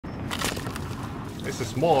This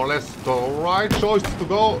is more or less the right choice to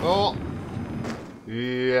go. Oh,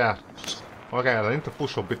 yeah. Okay, I need to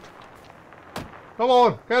push a bit. Come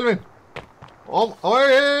on, Kelvin. Oh,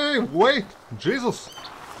 hey, wait, Jesus.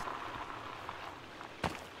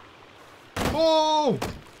 Oh.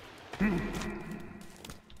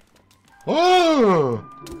 Oh.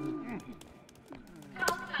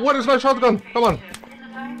 What is my shotgun? Come on.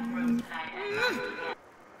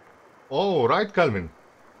 Oh, right, Kelvin.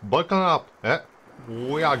 Buckle up.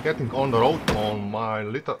 We are getting on the road on my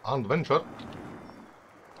little adventure.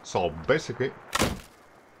 So basically,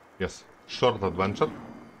 yes, short adventure.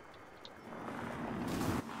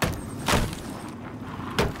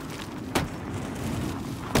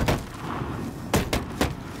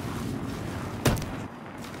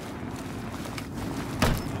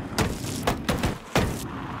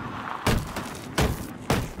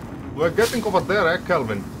 We're getting over there,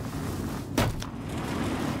 Kelvin?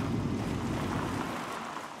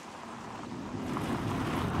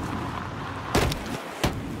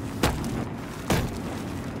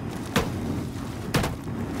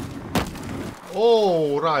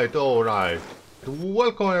 Alright, alright.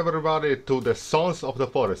 Welcome everybody to the Sons of the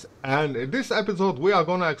Forest. And in this episode we are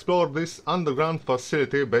gonna explore this underground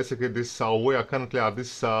facility. Basically this we are currently at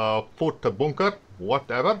this foot bunker,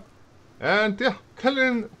 whatever. And yeah,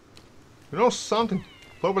 Kelvin, you know something?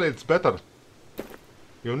 Probably it's better.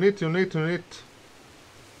 You need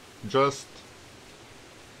just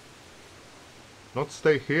not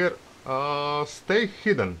stay here. Stay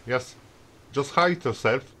hidden, yes. Just hide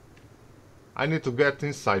yourself. I need to get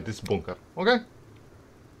inside this bunker, okay?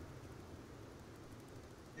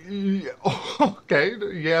 Yeah, okay,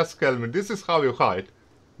 yes, Kelvin, this is how you hide.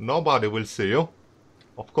 Nobody will see you.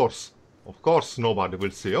 Of course nobody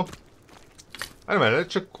will see you. Anyway,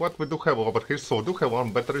 let's check what we do have over here. So we do have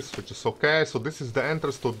one batteries, which is okay. So this is the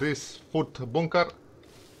entrance to this foot bunker.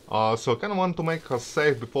 So I kinda want to make a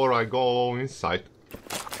save before I go inside.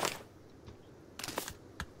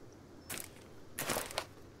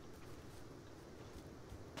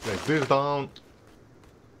 Place this down,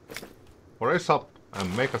 raise up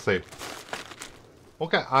and make a save.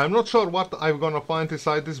 Okay, I'm not sure what I'm gonna find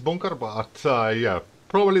inside this bunker, but yeah,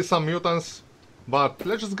 probably some mutants, but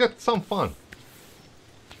let's just get some fun.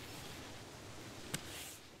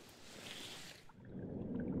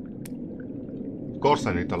 Of course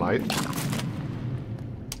I need a light.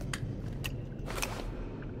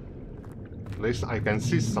 At least I can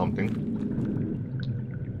see something.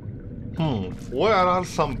 Where are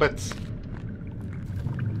some beds?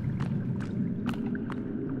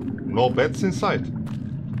 No beds inside.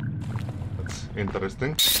 That's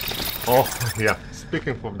interesting. Oh, yeah,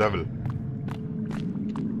 speaking of devil.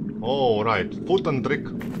 Oh, right, food and drink.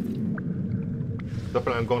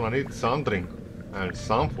 Definitely I'm gonna need some drink and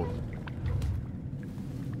some food.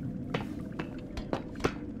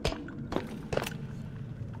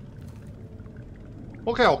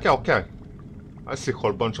 Okay. I see a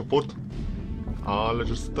whole bunch of food. Let's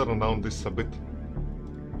just turn down this a bit.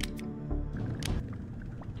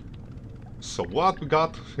 So what we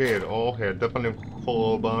got here? Oh, here definitely a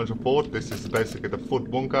whole bunch of food. This is basically the food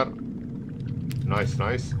bunker. Nice.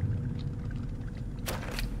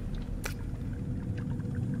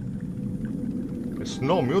 There's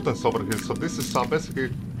no mutants over here, so this is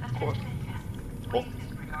basically... Oh.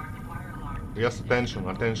 Yes, attention.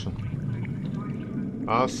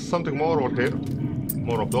 Something more over here.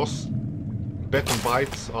 More of those. Bat and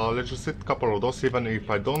bites, let's just hit a couple of those even if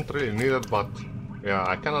I don't really need it, but yeah,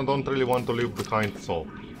 I kinda don't really want to leave behind, so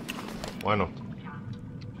why not?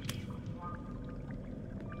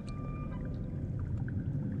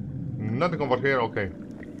 Nothing over here, okay.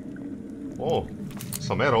 Oh,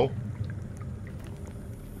 some arrow.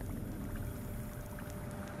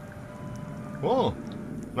 Oh,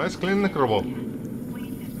 nice clean necrobo.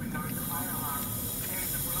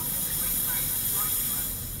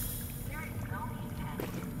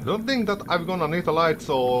 I don't think that I'm gonna need a light,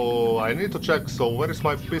 so I need to check. So where is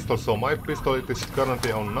my pistol? So my pistol, it is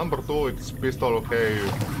currently on number 2. It's pistol, okay.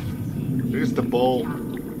 Here's the bow.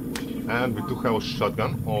 And we do have a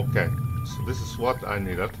shotgun. Okay. So this is what I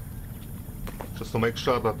needed. Just to make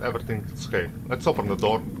sure that everything is okay. Let's open the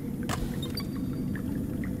door.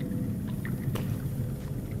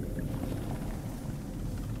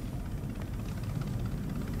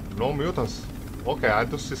 No mutants. Okay, I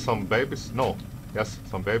do see some babies. No. Yes,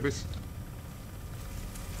 some babies.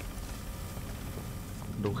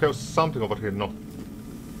 Do we have something over here? No.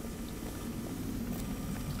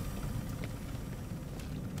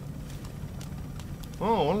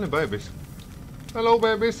 Oh, only babies. Hello,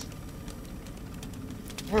 babies.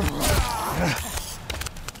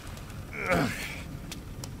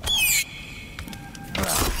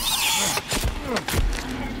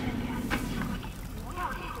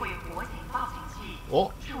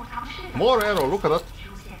 More arrow, look at that.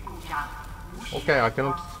 Okay, I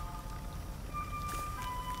cannot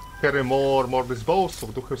carry more this bow, so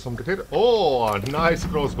we do have something here. Oh, a nice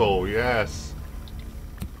crossbow, yes.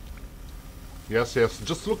 Yes, yes,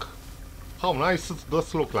 just look how nice it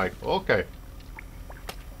does look like. Okay.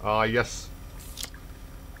 Yes.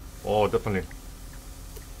 Oh, definitely.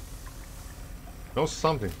 Know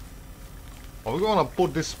something. Are we gonna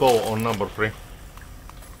put this bow on number 3?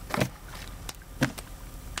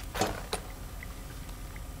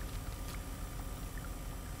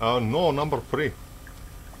 No, number 3.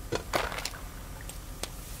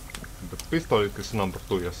 The pistol is number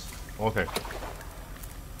 2, yes. Okay.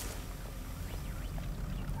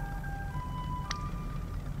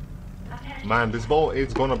 Man, this bow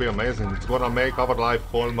is gonna be amazing. It's gonna make our life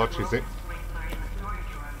whole much easy.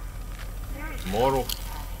 More.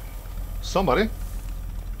 Somebody?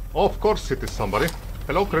 Oh, of course it is somebody.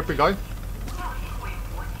 Hello, creepy guy.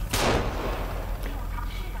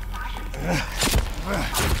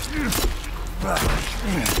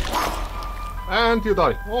 And you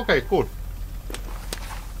die. Okay, cool.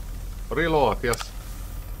 Reload, yes.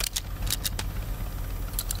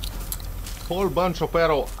 Whole bunch of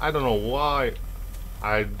arrow. I don't know why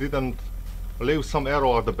I didn't leave some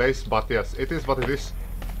arrow at the base, but yes, it is what it is.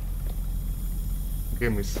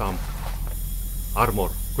 Give me some armor,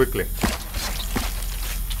 quickly.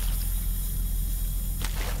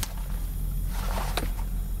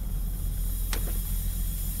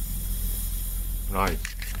 Nice.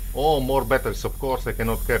 Oh, more batteries, of course I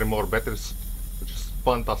cannot carry more batteries, which is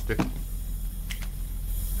fantastic.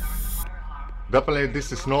 Definitely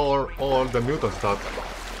this is not all the mutants that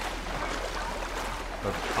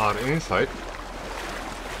are inside.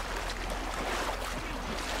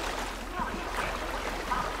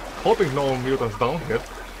 Hoping no mutants down here.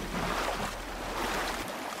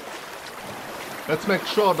 Let's make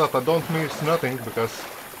sure that I don't miss nothing, because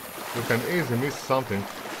you can easily miss something,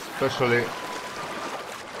 especially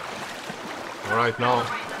right now.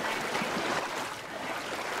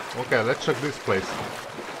 Okay, let's check this place.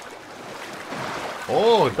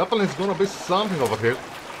 Oh, definitely it's gonna be something over here.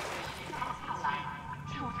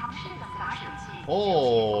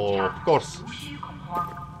 Oh, of course.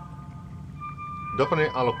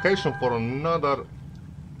 Definitely a location for another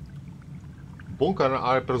bunker,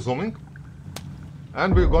 I'm presuming.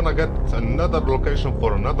 And we're gonna get another location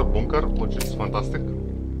for another bunker, which is fantastic.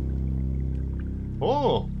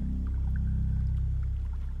 Oh!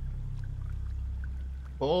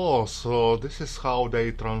 Oh, so this is how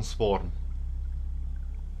they transform.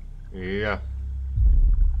 Yeah.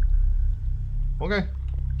 Okay.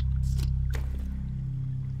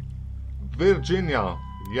 Virginia.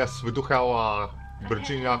 Yes, we do have a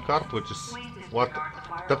Virginia card, which is what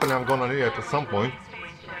definitely I'm gonna need it at some point.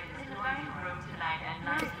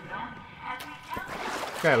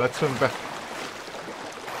 Okay, let's swim back.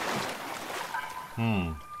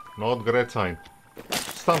 Not great sign.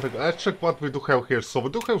 Something. Let's check what we do have here. So we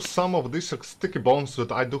do have some of these sticky bombs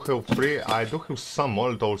that I do have free. I do have some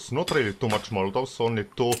molotovs, not really too much molotovs, only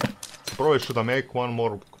 2. Probably should I make one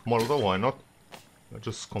more molotov, why not? Let's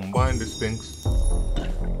just combine these things.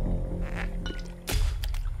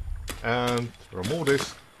 And remove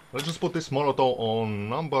this. Let's just put this molotov on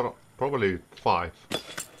number probably 5.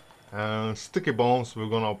 And sticky bombs, we're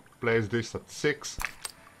gonna place this at 6.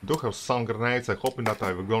 Do have some grenades, I'm hoping that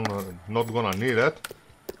I'm not gonna need it.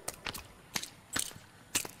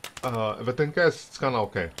 But in case it's kinda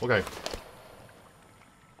okay. Okay.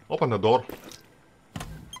 Open the door.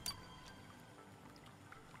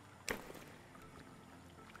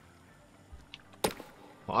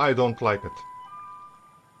 I don't like it.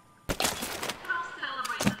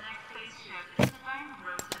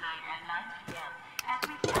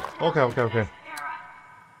 Okay.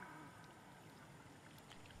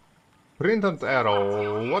 Printed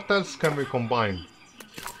arrow. What else can we combine?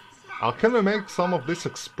 Can we make some of this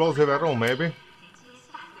explosive arrow, maybe?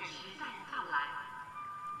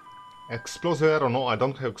 Explosive arrow? No, I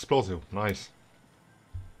don't have explosive. Nice.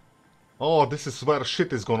 Oh, this is where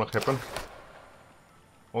shit is gonna happen.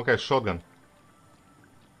 Okay, shotgun.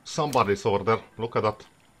 Somebody's over there. Look at that.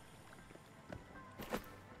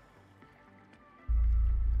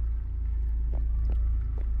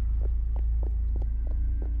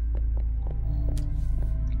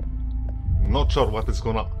 Not sure what is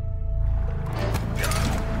gonna...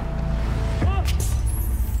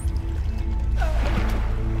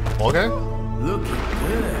 Okay. Looking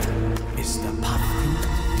good, Mr. Puffin.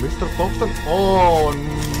 Mr. Puffin? Oh,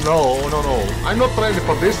 no. I'm not ready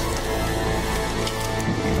for this.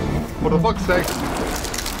 For the fuck's sake.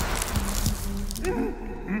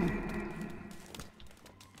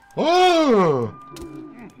 Oh!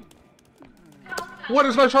 What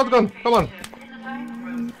is my shotgun? Come on.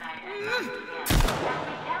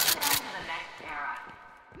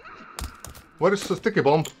 Where is the sticky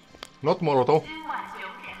bomb? Not Molotov.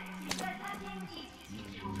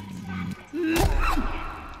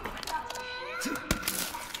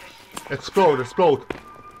 Explode, explode.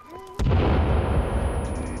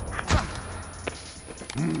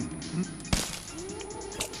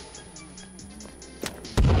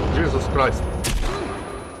 Jesus Christ.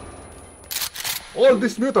 All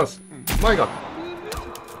these mutants. My god.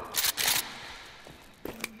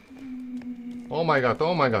 Oh my god,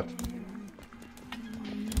 oh my god.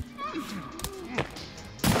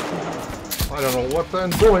 I don't know what I'm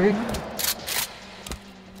doing.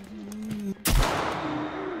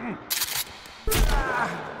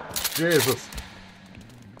 Jesus.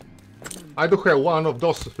 I do have one of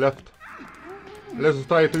those left. Let's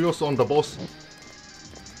try to use on the boss.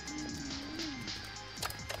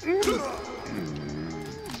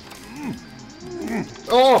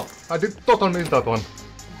 Oh! I did totally miss that one.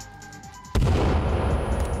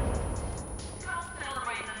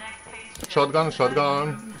 Shotgun,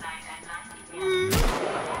 shotgun.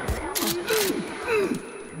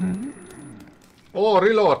 Oh,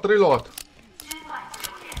 reload, reload.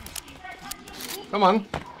 Come on.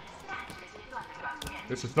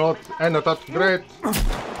 This is not that great.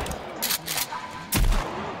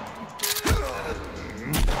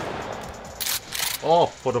 Oh,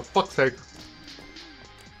 for the fuck's sake.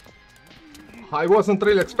 I wasn't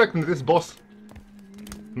really expecting this boss.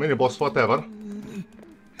 Mini boss, whatever.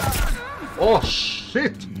 Oh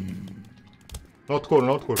shit! Not cool,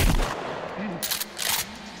 not cool.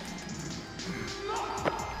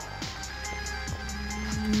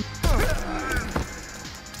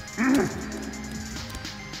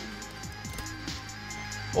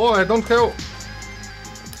 Oh, I don't have...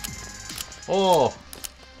 Oh!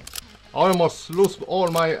 I almost lose all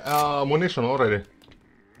my ammunition already.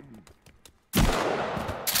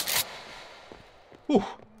 Whew.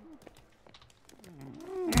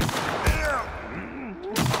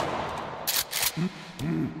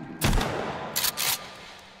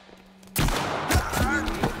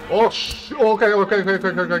 Oh, okay.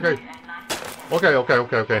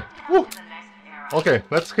 Okay. Whew. Okay,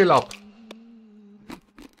 let's heal up.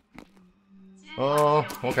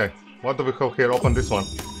 Okay. What do we have here? Open this one.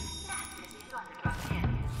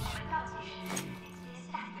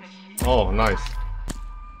 Oh, nice.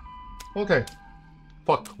 Okay.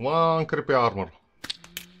 Fuck, one creepy armor.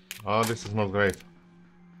 Ah, this is not great.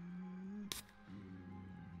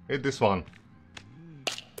 Hit this one.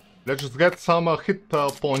 Let's just get some hit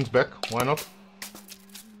points back, why not?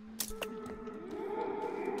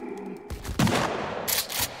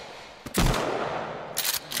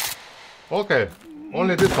 Okay,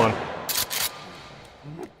 only this one.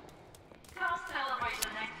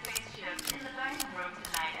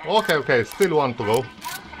 Okay, still one to go.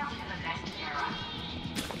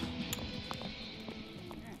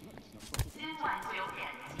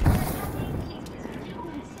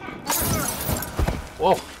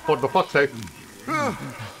 Oh, for the fuck's sake.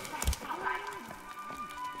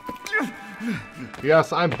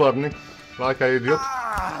 Yes, I'm burning like an idiot.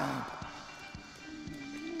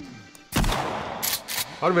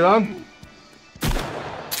 Are we done?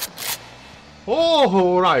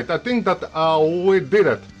 Oh, right. I think that we did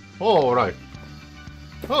it. Oh, right.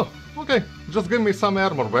 Oh, okay. Just give me some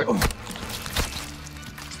armor back.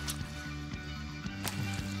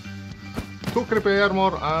 2 creepy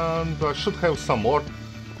armor, and I should have some more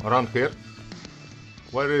around here.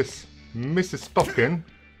 Where is Mrs. Puffkin?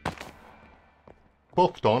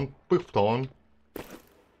 Puffton.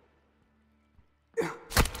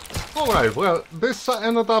 Alright, well, this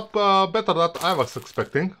ended up better than I was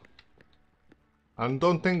expecting. And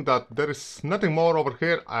don't think that there is nothing more over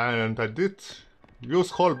here, and I did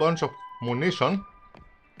use whole bunch of munition.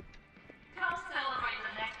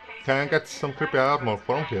 Can I get some creepy armor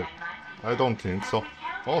from here? I don't think so.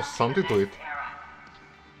 Oh, something to it.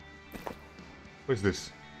 Who is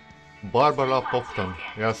this? Barbara Puffton,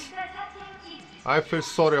 yes. I feel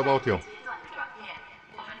sorry about you.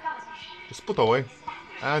 Just put away.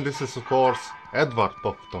 And this is of course Edward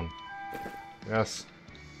Puffton. Yes.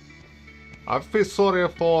 I feel sorry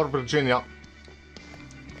for Virginia.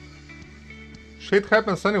 Shit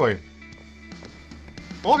happens anyway.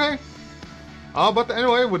 Okay. But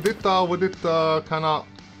anyway, we did kinda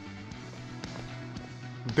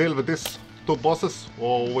deal with these 2 bosses,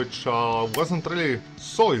 which wasn't really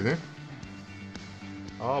so easy.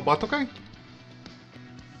 But okay.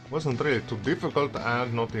 Wasn't really too difficult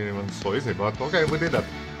and not even so easy, but okay, we did that,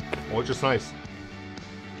 which is nice.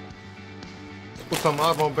 put some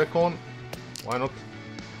armor back on. Why not?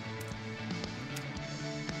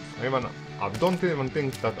 I don't even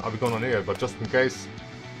think that I'm gonna need it, but just in case.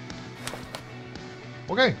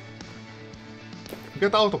 Okay.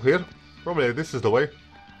 Get out of here. Probably this is the way.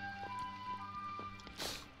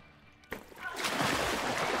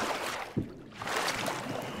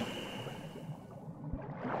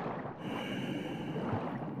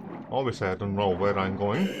 Obviously I don't know where I'm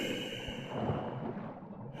going.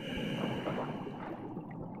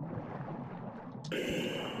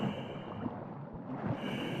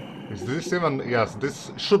 Is this even... Yes,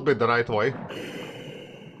 this should be the right way.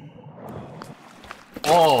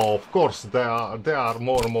 Oh, of course, there are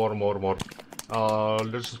more.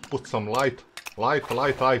 Let's just put some light. Light,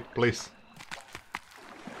 please.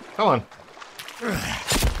 Come on.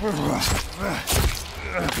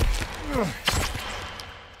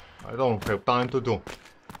 I don't have time to do.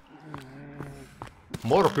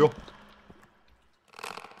 More of you.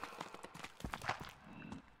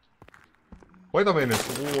 Wait a minute,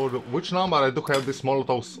 which number I do have this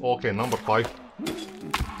Molotovs? Okay, number 5.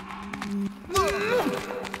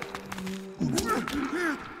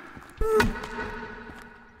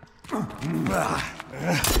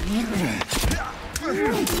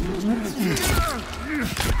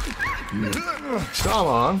 Come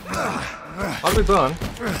on. Are we done?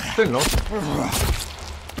 Still not.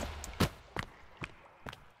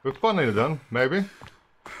 We're finally done, maybe.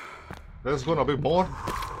 There's gonna be more.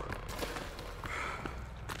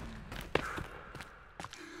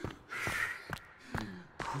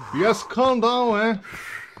 Yes, calm down, eh?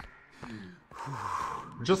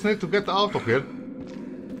 Just need to get out of here.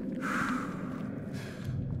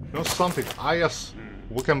 You know something? Ah, yes.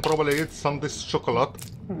 We can probably eat some of this chocolate.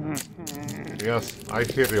 Yes, I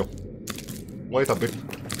hear you. Wait a bit.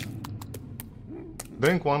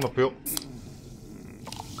 Drink one of you.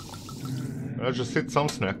 Let's just eat some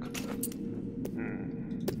snack.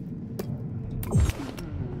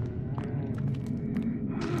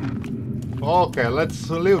 Okay, let's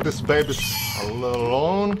leave these babies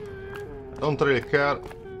alone. Don't really care.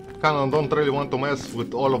 Kinda don't really want to mess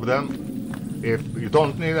with all of them. If you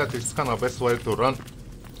don't need it, it's kinda best way to run.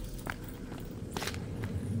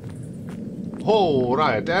 Oh,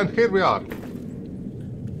 right, and here we are.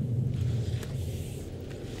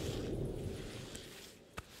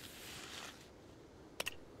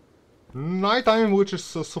 Nighttime, which is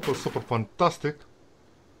super fantastic.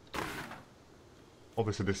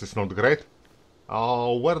 Obviously this is not great.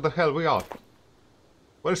 Where the hell we are?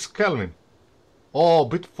 Where's Kelvin? Oh, a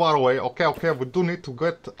bit far away. Okay, we do need to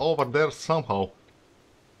get over there somehow.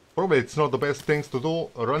 Probably it's not the best things to do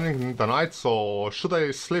running in the night, so should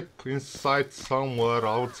I sleep inside somewhere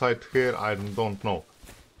outside here? I don't know.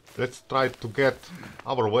 Let's try to get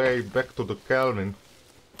our way back to the Kelvin.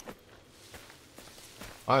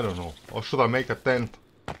 I don't know. Or should I make a tent?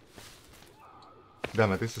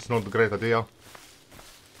 Damn it, this is not a great idea.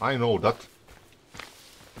 I know that.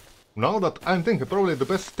 Now that I'm thinking, probably the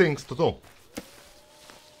best things to do.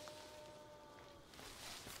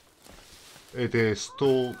 It is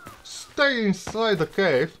to stay inside the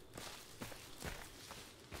cave.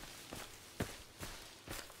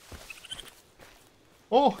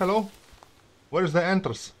 Oh, hello. Where's the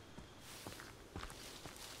entrance?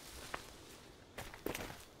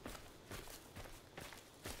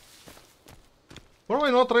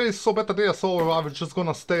 Probably not really so bad idea, so I'm just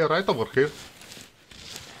gonna stay right over here.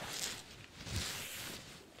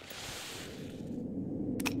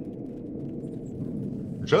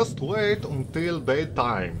 Just wait until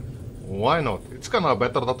daytime. Why not? It's kinda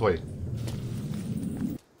better that way.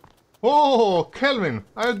 Oh, Kelvin,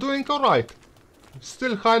 are you doing alright?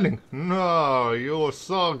 Still hiding? No, you're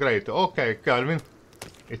so great. Okay, Kelvin,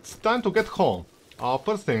 it's time to get home.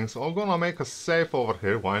 First things, I'm gonna make a safe over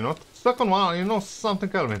here, why not? Second one, you know something,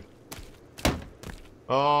 Kelvin?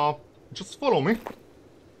 Just follow me.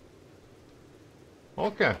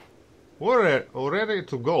 Okay. We're ready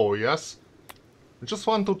to go, yes? I just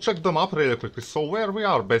want to check them up really quickly. So where we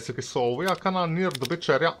are, basically. So we are kinda near the beach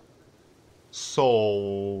area.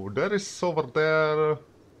 So there is over there...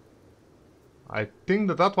 I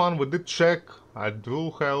think that one we did check. I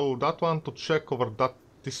do have that one to check over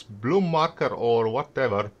this blue marker or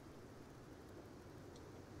whatever.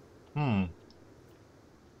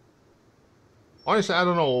 Honestly, I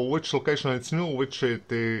don't know which location it's new, which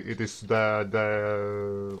it is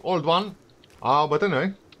the old one. But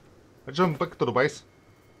anyway, I jump back to the base.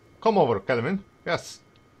 Come over, Kelvin. Yes.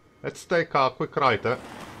 Let's take a quick ride.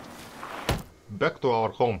 Back to our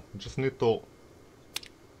home. Just need to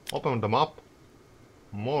open the map.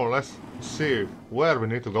 More or less see where we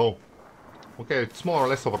need to go. Okay, it's more or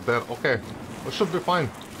less over there. Okay, we should be fine.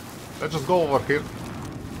 Let's just go over here.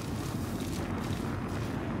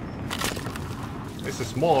 This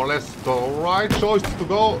is more or less the right choice to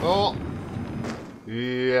go. Oh,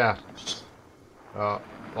 yeah.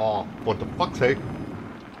 Oh, for the fuck's sake.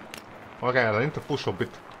 Okay, I need to push a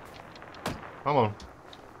bit. Come on.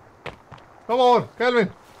 Come on,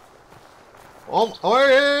 Kelvin. Oh,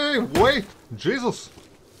 hey, wait. Jesus.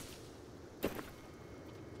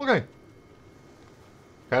 Okay.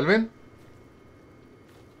 Kelvin.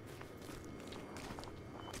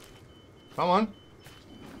 Come on.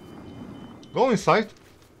 Go inside.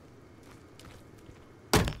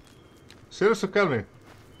 Seriously, Kelvin.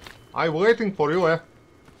 I'm waiting for you, eh?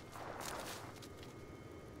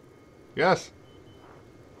 Yes.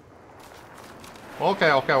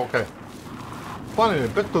 Okay, okay, okay. Finally,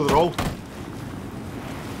 back to the road.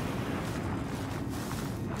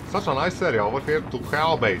 Such a nice area over here to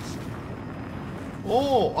cow base.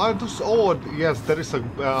 Oh, I just... Oh, yes, there is a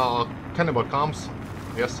cannibal camps.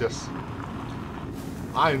 Yes, yes.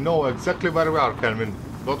 I know exactly where we are, Kelvin.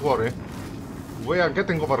 Don't worry. We are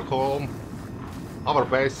getting over home. Our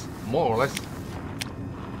base, more or less.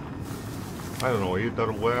 I don't know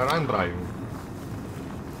either where I'm driving.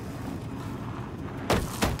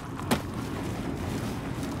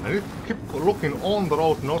 I need to keep looking on the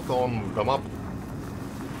road, not on the map.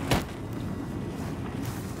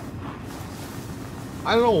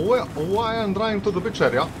 I don't know why I'm driving to the beach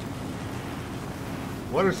area.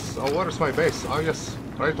 Where is my base? Oh yes,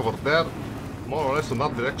 right over there, more or less in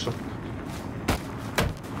that direction.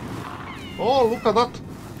 Oh, look at that!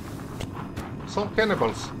 Some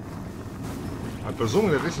cannibals. I presume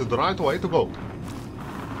that this is the right way to go.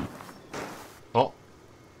 Oh.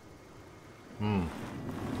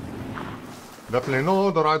 Definitely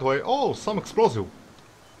not the right way. Oh, some explosive.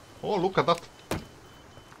 Oh, look at that.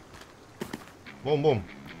 Boom, boom.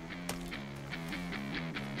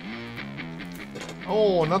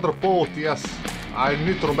 Oh, another boat, yes. I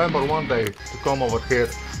need to remember one day to come over here.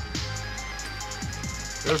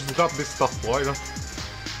 Let's grab this stuff, why not?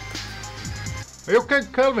 Are you okay,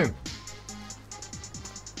 Kelvin?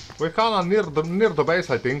 We're kinda near the base,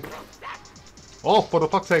 I think. Oh, for the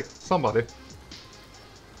fuck's sake, somebody.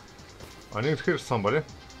 I need to hear somebody.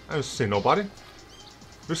 I don't see nobody.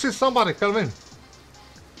 You see somebody, Kelvin?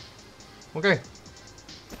 Okay.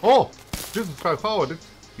 Oh! Jesus Christ, how did...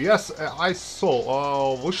 Yes, I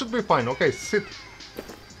saw. We should be fine. Okay, sit.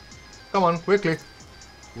 Come on, quickly.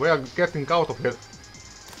 We are getting out of here.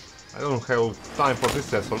 I don't have time for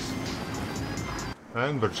these assholes.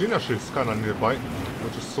 And Virginia, she's kinda nearby,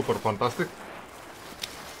 which is super fantastic.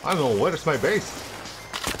 I don't know, where is my base?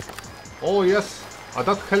 Oh yes,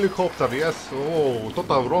 that helicopter, yes. Oh,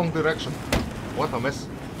 total wrong direction. What a mess.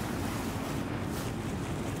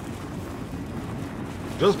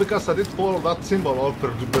 Just because I did follow that symbol of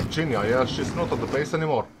Virginia, yeah, she's not at the base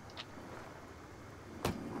anymore.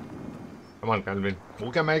 Come on, Kelvin, we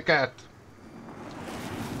can make it.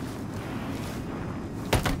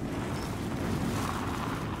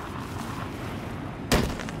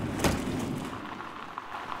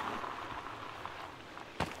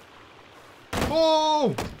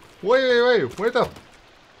 Oh! Wait up!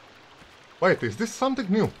 Wait, is this something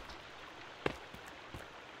new?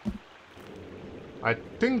 I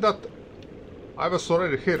think that I was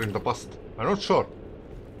already here in the past. I'm not sure.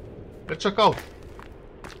 Let's check out.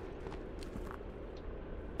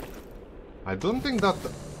 I don't think that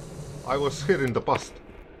I was here in the past.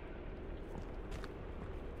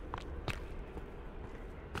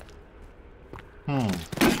 For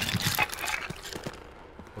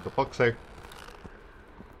the fuck's sake.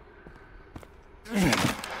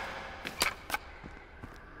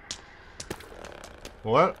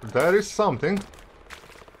 Well, there is something.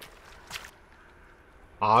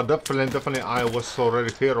 Definitely I was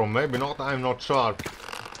already here, or maybe not, I'm not sure.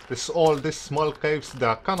 All these small caves, they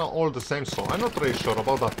are kinda all the same, so I'm not really sure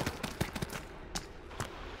about that.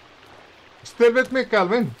 Still with me,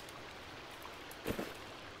 Kelvin?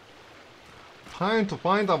 Trying to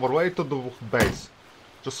find our way to the base.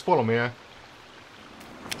 Just follow me, eh?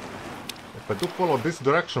 If I do follow this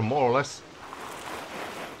direction, more or less,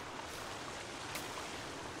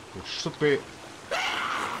 it should be...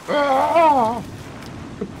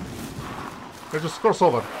 Let's just cross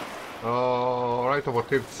over. Right over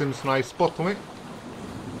here, it seems nice spot to me.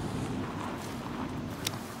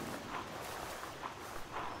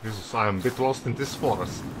 Jesus, I am a bit lost in this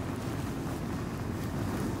forest.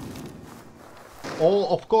 Oh,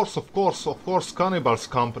 of course, cannibals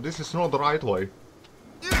camp. This is not the right way.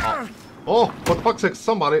 Oh, for the fuck's sake,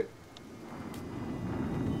 somebody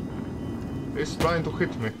is trying to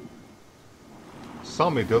hit me.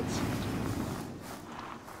 Some idiots.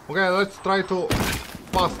 Okay, let's try to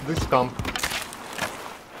pass this camp.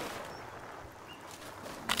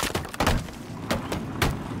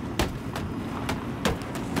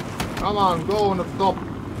 Come on, go on the top.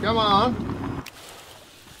 Come on.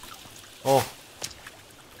 Oh.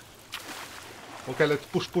 Okay, let's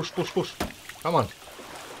push. Come on.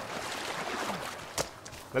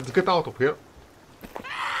 Let's get out of here.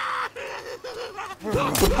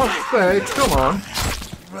 For fuck's sake, come on.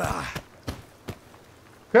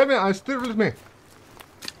 Kelvin, are you still with me?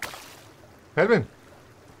 Kelvin.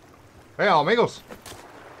 Hey, amigos.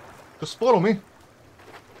 Just follow me.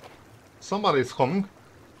 Somebody is coming.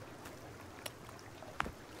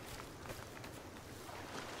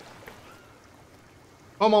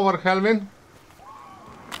 Come over, Kelvin.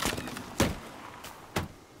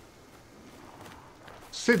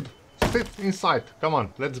 Sit inside. Come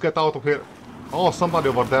on, let's get out of here. Oh, somebody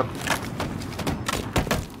over there.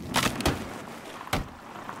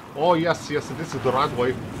 Oh, yes, this is the right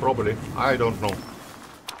way, probably. I don't know.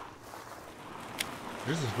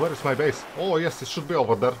 Jesus, where is my base? Oh, yes, it should be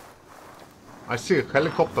over there. I see a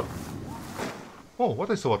helicopter. Oh, what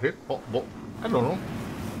is over here? Oh, I don't know.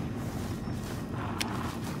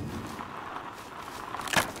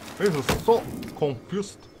 This is so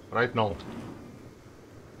confused right now.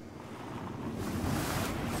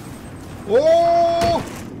 Oh!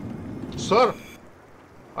 Sir!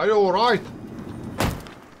 Are you alright?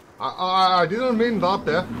 I didn't mean that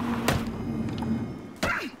there.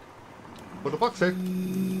 For the fuck's sake.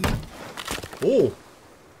 Oh!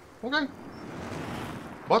 Okay.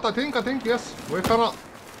 But I think, yes, we're gonna...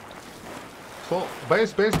 So,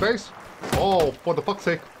 base. Oh, for the fuck's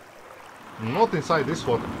sake. Not inside this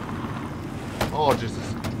water. Oh,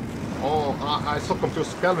 Jesus. Oh, I'm so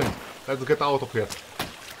confused. Kelvin, let's get out of here.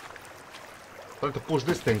 Try to push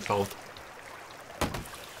these things out.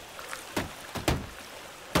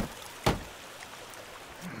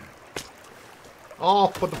 Oh,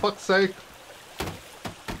 for the fuck's sake.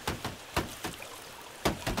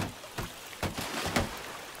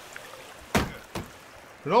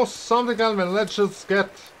 You know something, Kelvin? Let's just get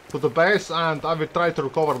to the base and I will try to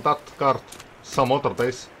recover that card some other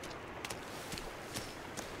days.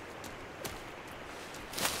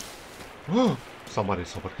 Oh,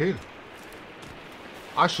 somebody's over here.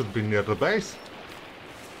 I should be near the base.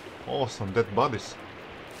 Oh, some dead bodies.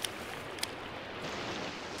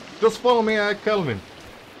 Just follow me, Kelvin.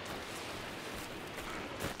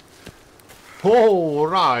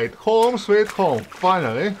 Alright, home sweet home,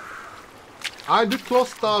 finally. I did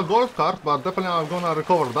lose the golf cart, but definitely I'm gonna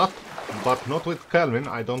recover that. But not with Kelvin.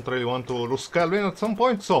 I don't really want to lose Kelvin at some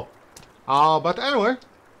point, so. But anyway,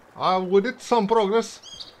 we did some progress.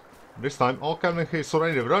 This time, oh, Kelvin, he's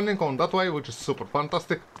already running on that way, which is super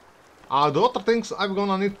fantastic. The other things, I'm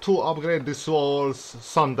gonna need to upgrade this walls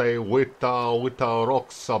someday with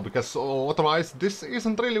rocks, because otherwise this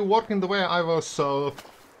isn't really working the way I was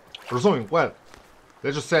presuming. Well,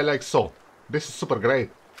 let's just say like so. This is super great,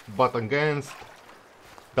 but against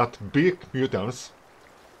that big mutants,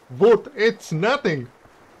 but it's nothing.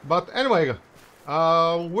 But anyway,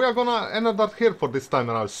 we are gonna end that here for this time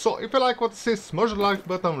around. So if you like what this is, smash the like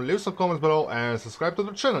button, leave some comments below, and subscribe to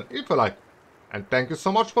the channel if you like. And thank you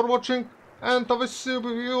so much for watching, and I will see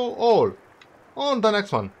you all on the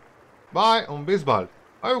next one. Bye on Bisbal.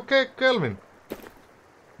 Okay, Kelvin.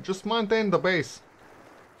 Just maintain the base.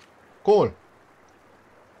 Cool.